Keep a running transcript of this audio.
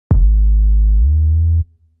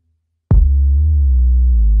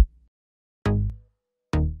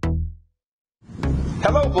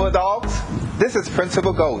Bulldogs, this is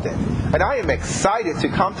Principal Golden, and I am excited to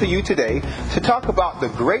come to you today to talk about the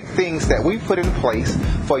great things that we put in place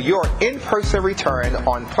for your in-person return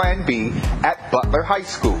on Plan B at Butler High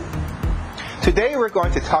School. Today we're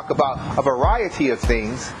going to talk about a variety of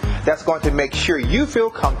things that's going to make sure you feel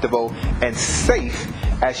comfortable and safe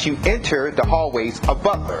as you enter the hallways of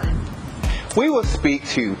Butler. We will speak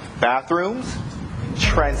to bathrooms,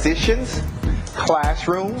 transitions,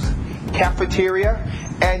 classrooms, cafeteria,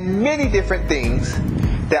 and many different things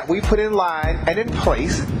that we put in line and in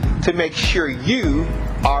place to make sure you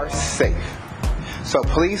are safe. So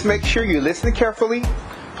please make sure you listen carefully.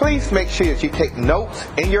 Please make sure that you take notes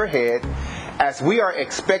in your head, as we are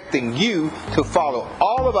expecting you to follow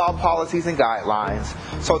all of our policies and guidelines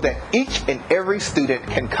so that each and every student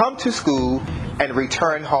can come to school and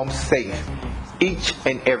return home safe each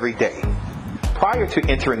and every day. Prior to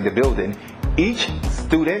entering the building, each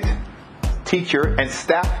student, teacher, and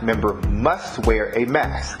staff member must wear a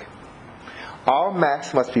mask. All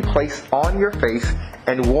masks must be placed on your face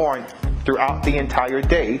and worn throughout the entire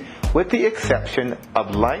day, with the exception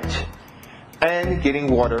of lunch and getting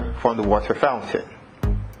water from the water fountain.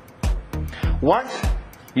 Once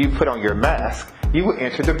you put on your mask, you will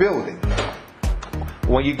enter the building.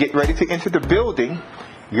 When you get ready to enter the building,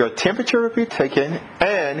 your temperature will be taken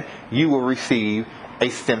and you will receive a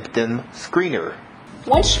symptom screener.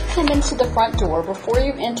 Once you come into the front door, before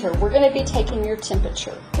you enter, we're going to be taking your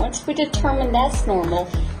temperature. Once we determine that's normal,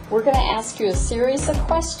 we're going to ask you a series of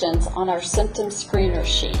questions on our symptom screener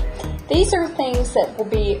sheet. These are things that will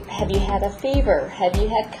be: have you had a fever? Have you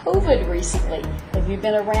had COVID recently? Have you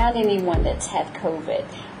been around anyone that's had COVID?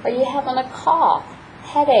 Are you having a cough,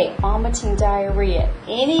 headache, vomiting, diarrhea?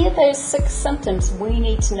 Any of those 6 symptoms we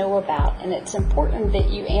need to know about, and it's important that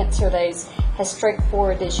you answer those as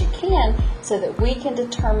straightforward as you can so that we can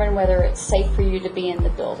determine whether it's safe for you to be in the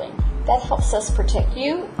building. That helps us protect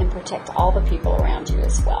you and protect all the people around you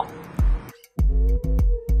as well.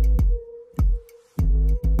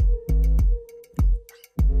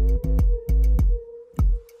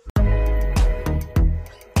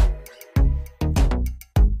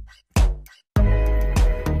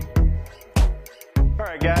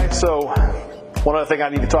 Alright guys, so one other thing I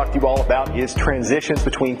need to talk to you all about is transitions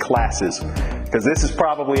between classes, because this is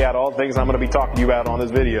probably, out of all the things I'm going to be talking to you about on this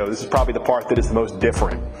video, this is probably the part that is the most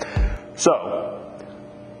different. So,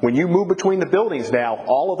 when you move between the buildings now,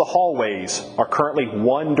 all of the hallways are currently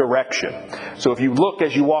one direction. So if you look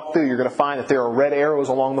as you walk through, you're going to find that there are red arrows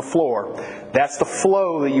along the floor. That's the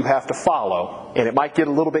flow that you have to follow, and it might get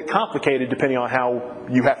a little bit complicated depending on how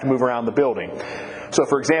you have to move around the building. So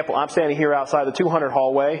for example, I'm standing here outside the 200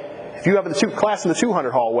 hallway. If you have a class in the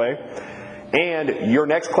 200 hallway, and your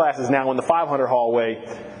next class is now in the 500 hallway,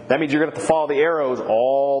 that means you're going to have to follow the arrows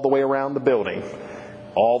all the way around the building,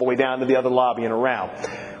 all the way down to the other lobby and around.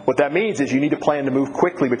 What that means is you need to plan to move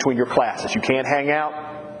quickly between your classes. You can't hang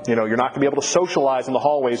out. You're not going to be able to socialize in the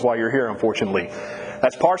hallways while you're here, unfortunately.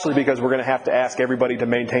 That's partially because we're going to have to ask everybody to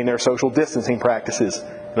maintain their social distancing practices.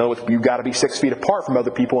 In other words, you've got to be 6 feet apart from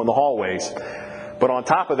other people in the hallways. But on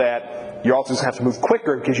top of that, you're also going to have to move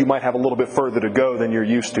quicker because you might have a little bit further to go than you're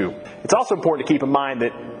used to. It's also important to keep in mind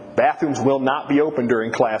that bathrooms will not be open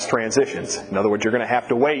during class transitions. In other words, you're going to have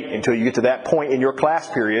to wait until you get to that point in your class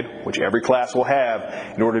period, which every class will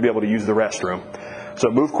have, in order to be able to use the restroom.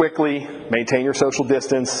 So move quickly, maintain your social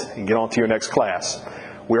distance, and get on to your next class.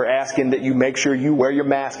 We're asking that you make sure you wear your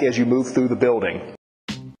mask as you move through the building.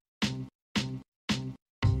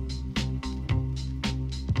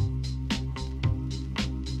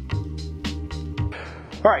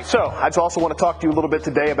 Alright, so I just also want to talk to you a little bit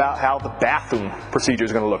today about how the bathroom procedure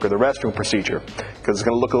is going to look, or the restroom procedure, because it's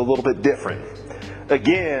going to look a little bit different.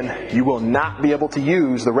 Again, you will not be able to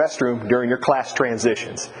use the restroom during your class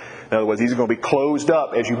transitions. In other words, these are going to be closed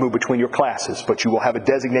up as you move between your classes, but you will have a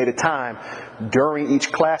designated time during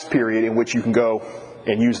each class period in which you can go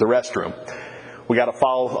and use the restroom. We got to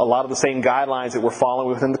follow a lot of the same guidelines that we're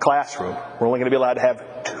following within the classroom. We're only going to be allowed to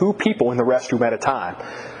have 2 people in the restroom at a time.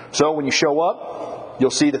 So when you show up, you'll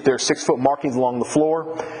see that there are 6-foot markings along the floor.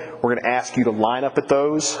 We're going to ask you to line up at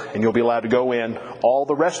those, and you'll be allowed to go in. All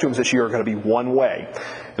the restrooms this year are going to be one way.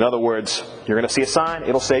 In other words, you're going to see a sign.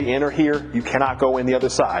 It'll say enter here. You cannot go in the other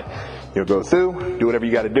side. You'll go through, do whatever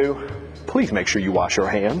you got to do. Please make sure you wash your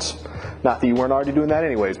hands. Not that you weren't already doing that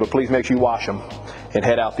anyways, but please make sure you wash them and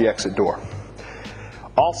head out the exit door.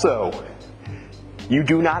 Also, you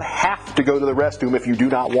do not have to go to the restroom if you do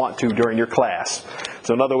not want to during your class.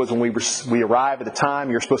 So in other words, when we arrive at the time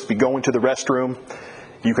you're supposed to be going to the restroom,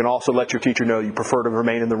 you can also let your teacher know you prefer to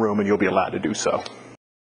remain in the room, and you'll be allowed to do so.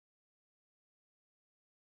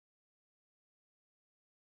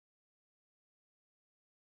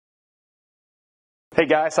 Hey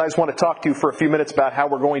guys, I just want to talk to you for a few minutes about how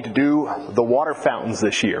we're going to do the water fountains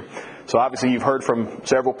this year. So obviously you've heard from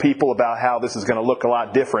several people about how this is going to look a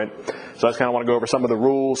lot different. So I just kind of want to go over some of the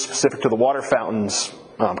rules specific to the water fountains,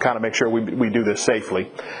 kind of make sure we do this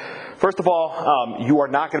safely. First of all, you are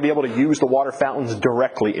not going to be able to use the water fountains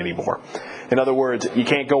directly anymore. In other words, you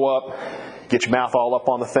can't go up, get your mouth all up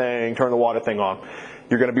on the thing, turn the water thing on.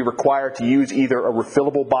 You're going to be required to use either a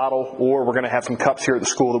refillable bottle, or we're going to have some cups here at the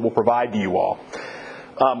school that we'll provide to you all.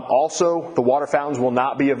 Also, the water fountains will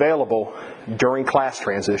not be available during class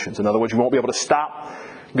transitions. In other words, you won't be able to stop,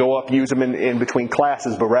 go up, use them in between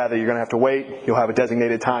classes, but rather you're going to have to wait. You'll have a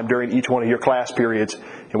designated time during each one of your class periods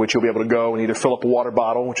in which you'll be able to go and either fill up a water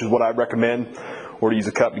bottle, which is what I'd recommend, or to use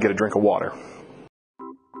a cup to get a drink of water.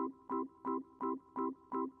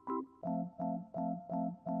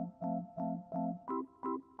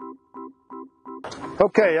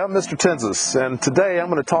 Okay, I'm Mr. Tenzis, and today I'm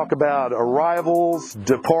going to talk about arrivals,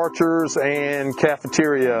 departures, and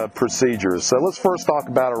cafeteria procedures. So let's first talk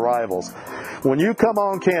about arrivals. When you come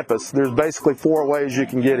on campus, there's basically 4 ways you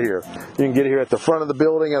can get here. You can get here at the front of the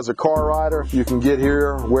building as a car rider. You can get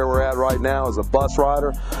here where we're at right now as a bus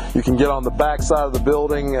rider. You can get on the back side of the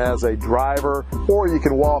building as a driver, or you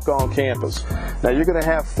can walk on campus. Now you're going to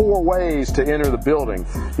have 4 ways to enter the building.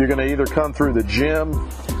 You're going to either come through the gym,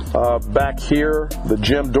 back here, the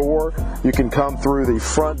gym door. You can come through the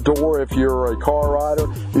front door if you're a car rider.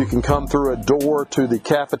 You can come through a door to the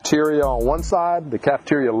cafeteria on one side, the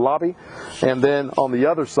cafeteria lobby, and then on the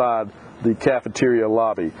other side, the cafeteria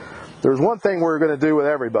lobby. There's one thing we're going to do with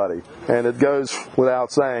everybody, and it goes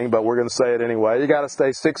without saying, but we're going to say it anyway. You got to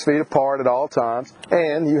stay 6 feet apart at all times,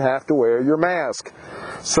 and you have to wear your mask.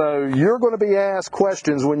 So you're going to be asked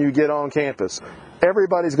questions when you get on campus.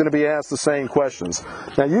 Everybody's going to be asked the same questions.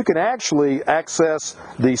 Now you can actually access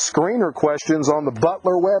the screener questions on the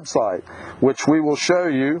Butler website, which we will show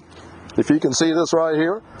you. If you can see this right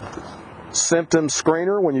here, symptoms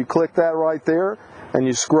screener. When you click that right there and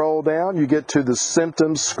you scroll down, you get to the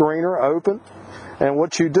symptoms screener open. And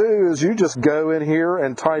what you do is you just go in here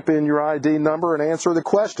and type in your ID number and answer the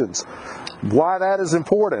questions. Why that is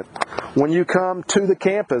important: when you come to the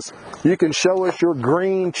campus, you can show us your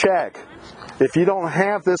green check. If you don't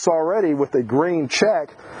have this already with a green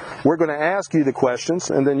check, we're going to ask you the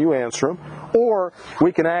questions and then you answer them. Or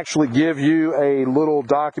we can actually give you a little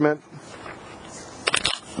document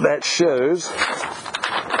that shows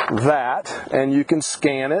that, and you can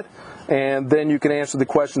scan it, and then you can answer the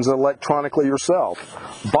questions electronically yourself.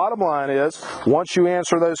 Bottom line is, once you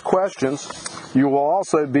answer those questions, you will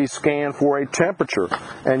also be scanned for a temperature,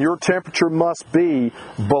 and your temperature must be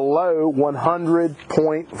below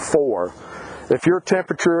 100.4. If your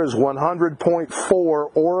temperature is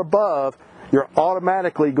 100.4 or above, you're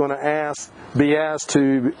automatically going to be asked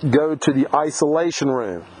to go to the isolation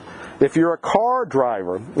room. If you're a car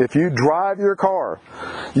driver, if you drive your car,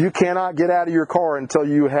 you cannot get out of your car until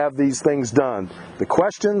you have these things done: the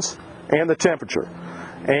questions and the temperature.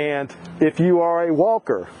 And if you are a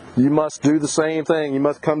walker, you must do the same thing. You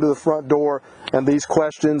must come to the front door and these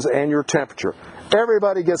questions and your temperature.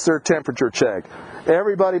 Everybody gets their temperature checked.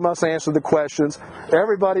 Everybody must answer the questions.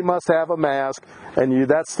 Everybody must have a mask, and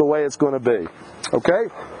that's the way it's going to be. Okay?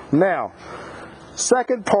 Now,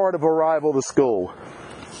 second part of arrival to school.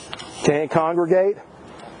 Can't congregate,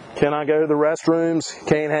 cannot go to the restrooms,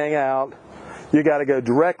 can't hang out. You got to go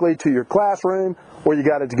directly to your classroom, or you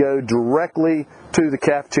got to go directly to the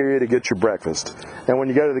cafeteria to get your breakfast. And when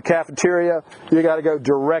you go to the cafeteria, you got to go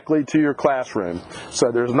directly to your classroom.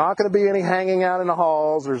 So there's not going to be any hanging out in the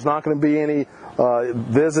halls. There's not going to be any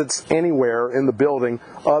visits anywhere in the building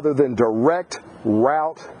other than direct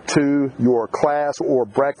route to your class or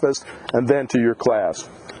breakfast, and then to your class.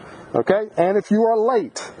 Okay? And if you are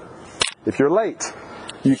late,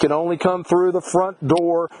 you can only come through the front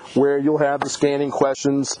door where you'll have the scanning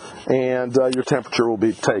questions and your temperature will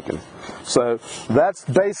be taken. So that's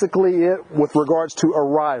basically it with regards to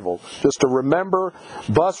arrival. Just to remember,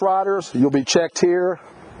 bus riders, you'll be checked here.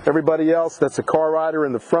 Everybody else that's a car rider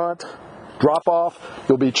in the front, drop off,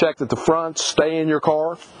 you'll be checked at the front. Stay in your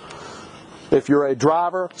car. If you're a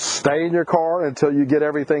driver, stay in your car until you get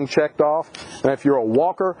everything checked off. And if you're a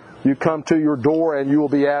walker, you come to your door and you will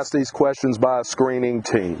be asked these questions by a screening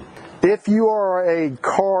team. If you are a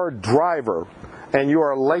car driver and you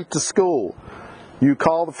are late to school, you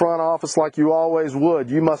call the front office like you always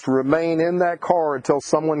would. You must remain in that car until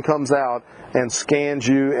someone comes out and scans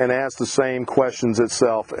you and asks the same questions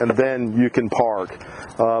itself, and then you can park.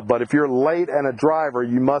 But if you're late and a driver,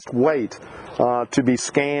 you must wait to be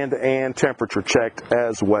scanned and temperature checked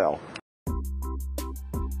as well.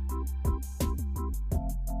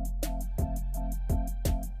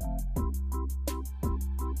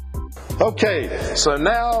 Okay, so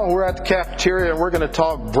now we're at the cafeteria and we're going to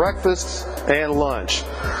talk breakfast and lunch.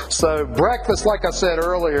 So breakfast, like I said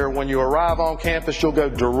earlier, when you arrive on campus, you'll go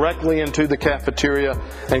directly into the cafeteria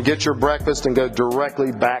and get your breakfast and go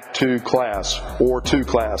directly back to class or to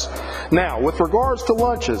class. Now, with regards to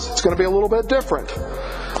lunches, it's going to be a little bit different.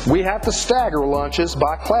 We have to stagger lunches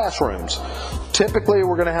by classrooms. Typically,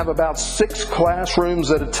 we're going to have about 6 classrooms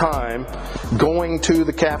at a time going to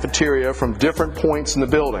the cafeteria from different points in the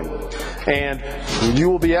building. And you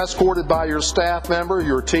will be escorted by your staff member,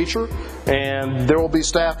 your teacher, and there will be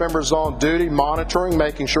staff members on duty monitoring,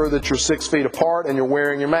 making sure that you're 6 feet apart and you're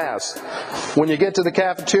wearing your mask. When you get to the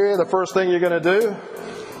cafeteria, the first thing you're going to do,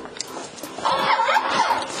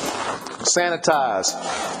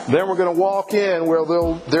 sanitize. Then we're going to walk in where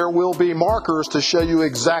there will be markers to show you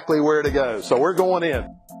exactly where to go. So we're going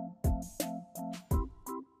in.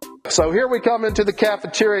 So here we come into the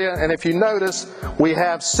cafeteria, and if you notice, we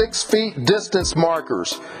have 6 feet distance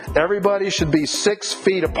markers. Everybody should be 6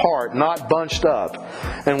 feet apart, not bunched up.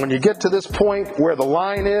 And when you get to this point where the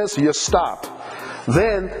line is, you stop.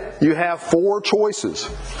 Then you have 4 choices.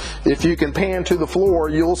 If you can pan to the floor,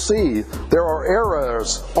 you'll see there are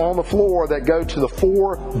arrows on the floor that go to the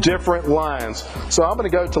 4 different lines. So I'm going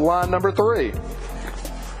to go to line number 3.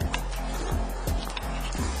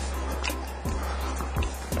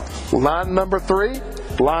 Line number 3,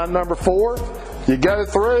 line number 4. You go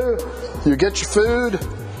through, you get your food,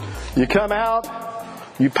 you come out,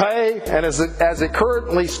 you pay, and as it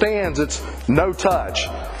currently stands, it's no touch.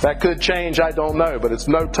 That could change, I don't know, but it's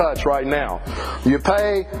no touch right now. You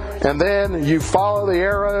pay, and then you follow the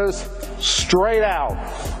arrows straight out,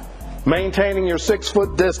 maintaining your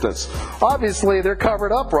 6-foot distance. Obviously, they're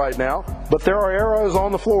covered up right now, but there are arrows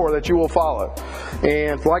on the floor that you will follow.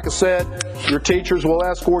 And like I said, your teachers will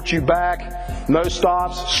escort you back, no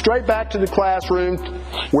stops, straight back to the classroom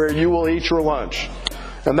where you will eat your lunch.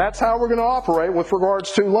 And that's how we're going to operate with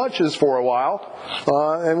regards to lunches for a while,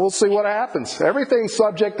 and we'll see what happens. Everything's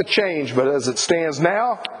subject to change, but as it stands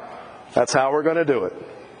now, that's how we're going to do it.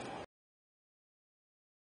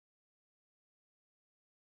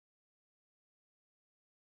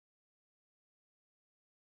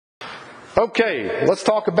 Okay, let's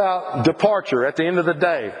talk about departure at the end of the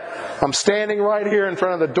day. I'm standing right here in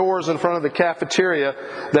front of the doors in front of the cafeteria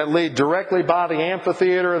that lead directly by the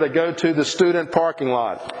amphitheater that go to the student parking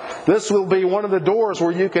lot. This will be one of the doors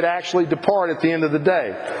where you could actually depart at the end of the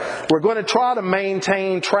day. We're going to try to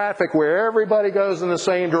maintain traffic where everybody goes in the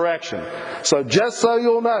same direction. So just so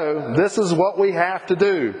you'll know, this is what we have to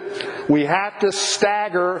do. We have to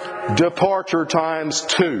stagger departure times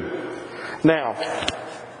 2. Now,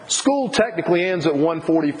 school technically ends at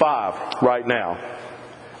 1:45 right now.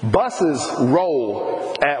 Buses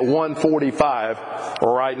roll at 1:45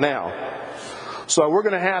 right now. So we're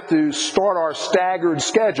going to have to start our staggered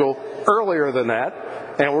schedule earlier than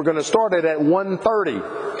that, and we're going to start it at 1:30.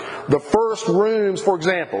 The first rooms, for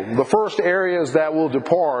example, the first areas that will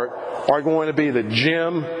depart are going to be the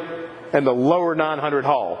gym and the lower 900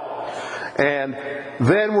 hall. And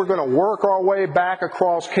then we're going to work our way back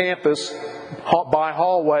across campus by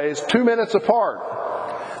hallways 2 minutes apart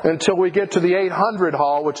until we get to the 800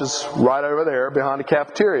 hall, which is right over there behind the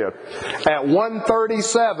cafeteria. At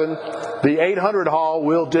 1:37, the 800 hall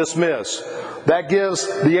will dismiss. That gives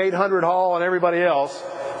the 800 hall and everybody else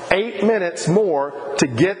 8 minutes more to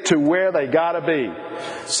get to where they got to be.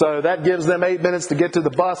 So that gives them 8 minutes to get to the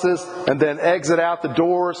buses and then exit out the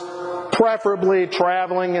doors, preferably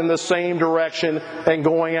traveling in the same direction and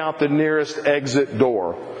going out the nearest exit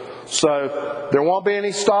door. So there won't be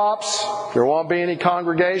any stops, there won't be any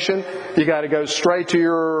congregation. You got to go straight to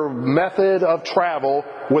your method of travel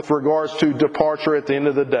with regards to departure at the end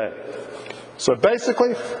of the day. So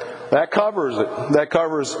basically, that covers it. That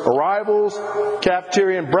covers arrivals,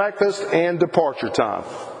 cafeteria and breakfast, and departure time.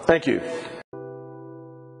 Thank you.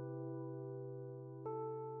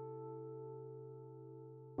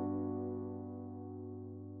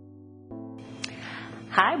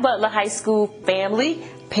 Hi, Butler High School family,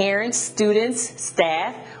 parents, students,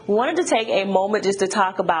 staff. We wanted to take a moment just to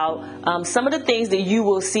talk about some of the things that you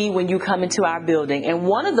will see when you come into our building. And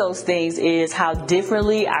one of those things is how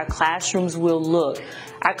differently our classrooms will look.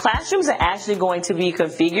 Our classrooms are actually going to be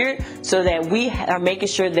configured so that we are making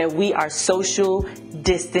sure that we are social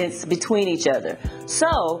distance between each other.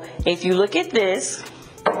 So if you look at this,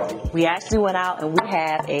 we actually went out and we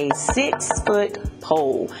have a 6-foot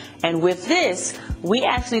pole. And with this, we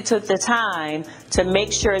actually took the time to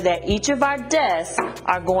make sure that each of our desks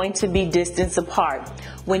are going to be distance apart.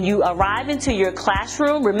 When you arrive into your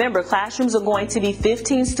classroom, remember classrooms are going to be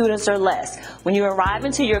 15 students or less. When you arrive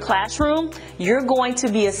into your classroom, you're going to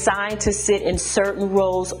be assigned to sit in certain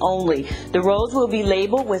rows only. The rows will be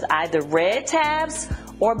labeled with either red tabs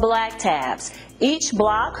or black tabs. Each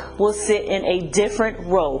block will sit in a different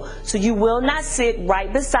row. So you will not sit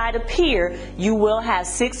right beside a peer. You will have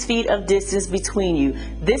 6 feet of distance between you.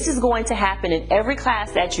 This is going to happen in every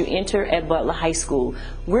class that you enter at Butler High School.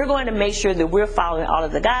 We're going to make sure that we're following all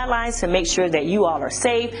of the guidelines to make sure that you all are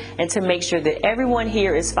safe and to make sure that everyone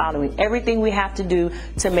here is following everything we have to do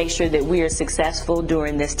to make sure that we are successful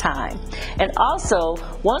during this time. And also,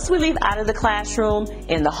 once we leave out of the classroom,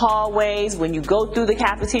 in the hallways, when you go through the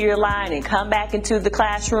cafeteria line and come back into the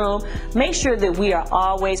classroom, make sure that we are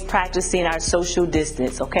always practicing our social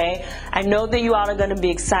distance, okay? I know that you all are going to be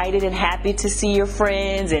excited and happy to see your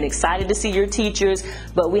friends and excited to see your teachers,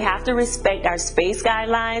 but we have to respect our space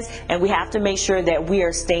guidelines and we have to make sure that we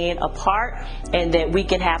are staying apart and that we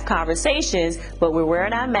can have conversations, but we're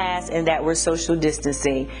wearing our masks and that we're social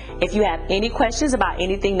distancing. If you have any questions about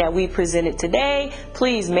anything that we presented today,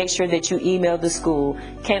 please make sure that you email the school.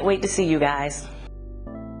 Can't wait to see you guys.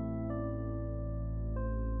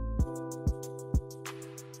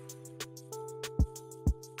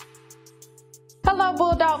 Hello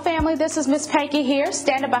Bulldog family, this is Miss Panky here,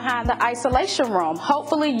 standing behind the isolation room.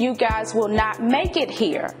 Hopefully you guys will not make it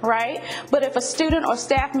here, right? But if a student or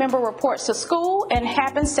staff member reports to school and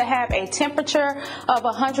happens to have a temperature of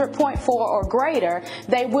 100.4 or greater,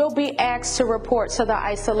 they will be asked to report to the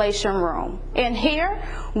isolation room. In here,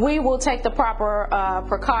 we will take the proper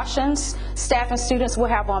precautions. Staff and students will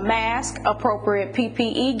have on masks, appropriate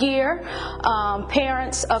PPE gear.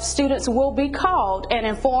 Parents of students will be called and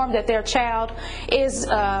informed that their child is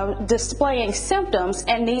displaying symptoms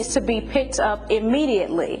and needs to be picked up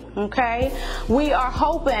immediately, okay? We are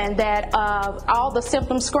hoping that all the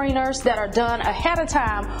symptom screeners that are done ahead of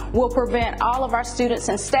time will prevent all of our students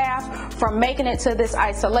and staff from making it to this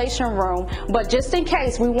isolation room. But just in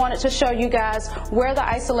case, we wanted to show you guys where the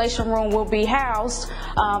isolation room will be housed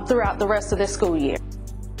throughout the rest of this school year.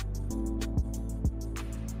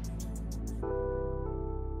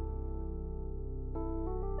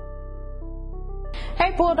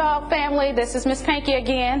 Hey Bulldog family, this is Miss Panky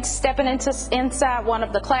again, stepping inside one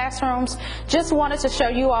of the classrooms. Just wanted to show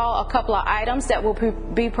you all a couple of items that will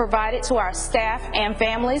be provided to our staff and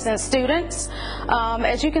families and students.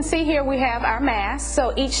 As you can see here, we have our masks.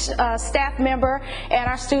 So each staff member and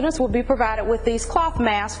our students will be provided with these cloth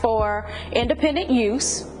masks for independent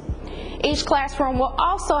use. Each classroom will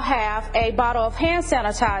also have a bottle of hand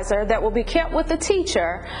sanitizer that will be kept with the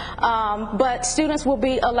teacher, but students will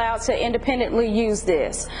be allowed to independently use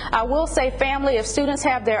this. I will say, family, if students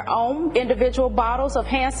have their own individual bottles of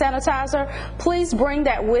hand sanitizer, please bring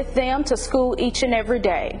that with them to school each and every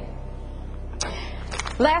day.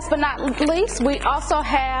 Last but not least, we also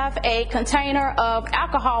have a container of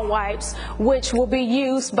alcohol wipes, which will be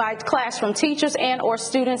used by classroom teachers and or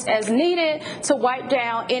students as needed to wipe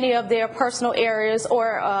down any of their personal areas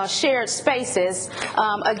or shared spaces,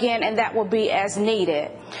 again, and that will be as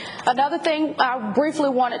needed. Another thing I briefly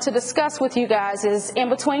wanted to discuss with you guys is in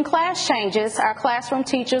between class changes, our classroom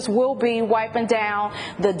teachers will be wiping down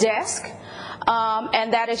the desk.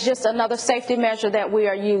 And that is just another safety measure that we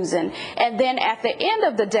are using. And then at the end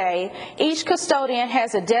of the day, each custodian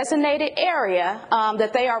has a designated area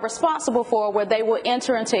that they are responsible for, where they will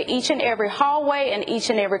enter into each and every hallway and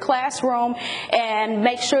each and every classroom and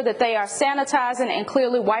make sure that they are sanitizing and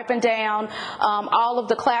clearly wiping down all of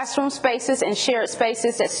the classroom spaces and shared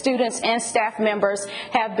spaces that students and staff members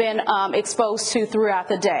have been exposed to throughout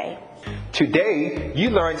the day. Today, you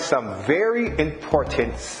learned some very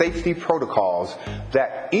important safety protocols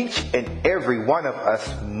that each and every one of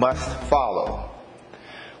us must follow.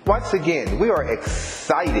 Once again, we are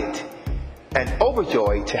excited and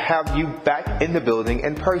overjoyed to have you back in the building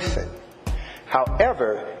in person.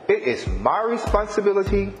 However, it is my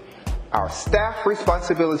responsibility, our staff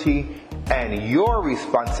responsibility, and your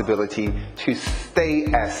responsibility to stay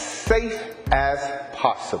as safe as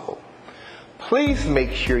possible. Please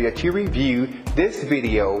make sure that you review this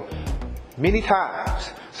video many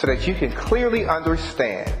times so that you can clearly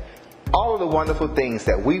understand all of the wonderful things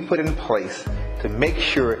that we put in place to make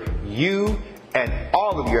sure you and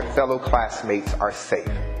all of your fellow classmates are safe.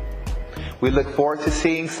 We look forward to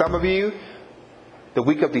seeing some of you the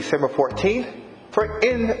week of December 14th for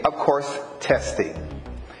of course, testing.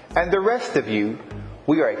 And the rest of you,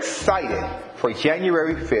 we are excited for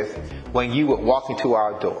January 5th when you will walk into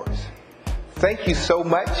our doors. Thank you so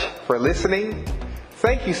much for listening.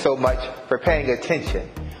 thank you so much for paying attention.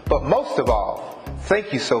 But most of all,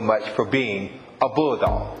 thank you so much for being a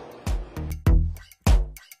bulldog.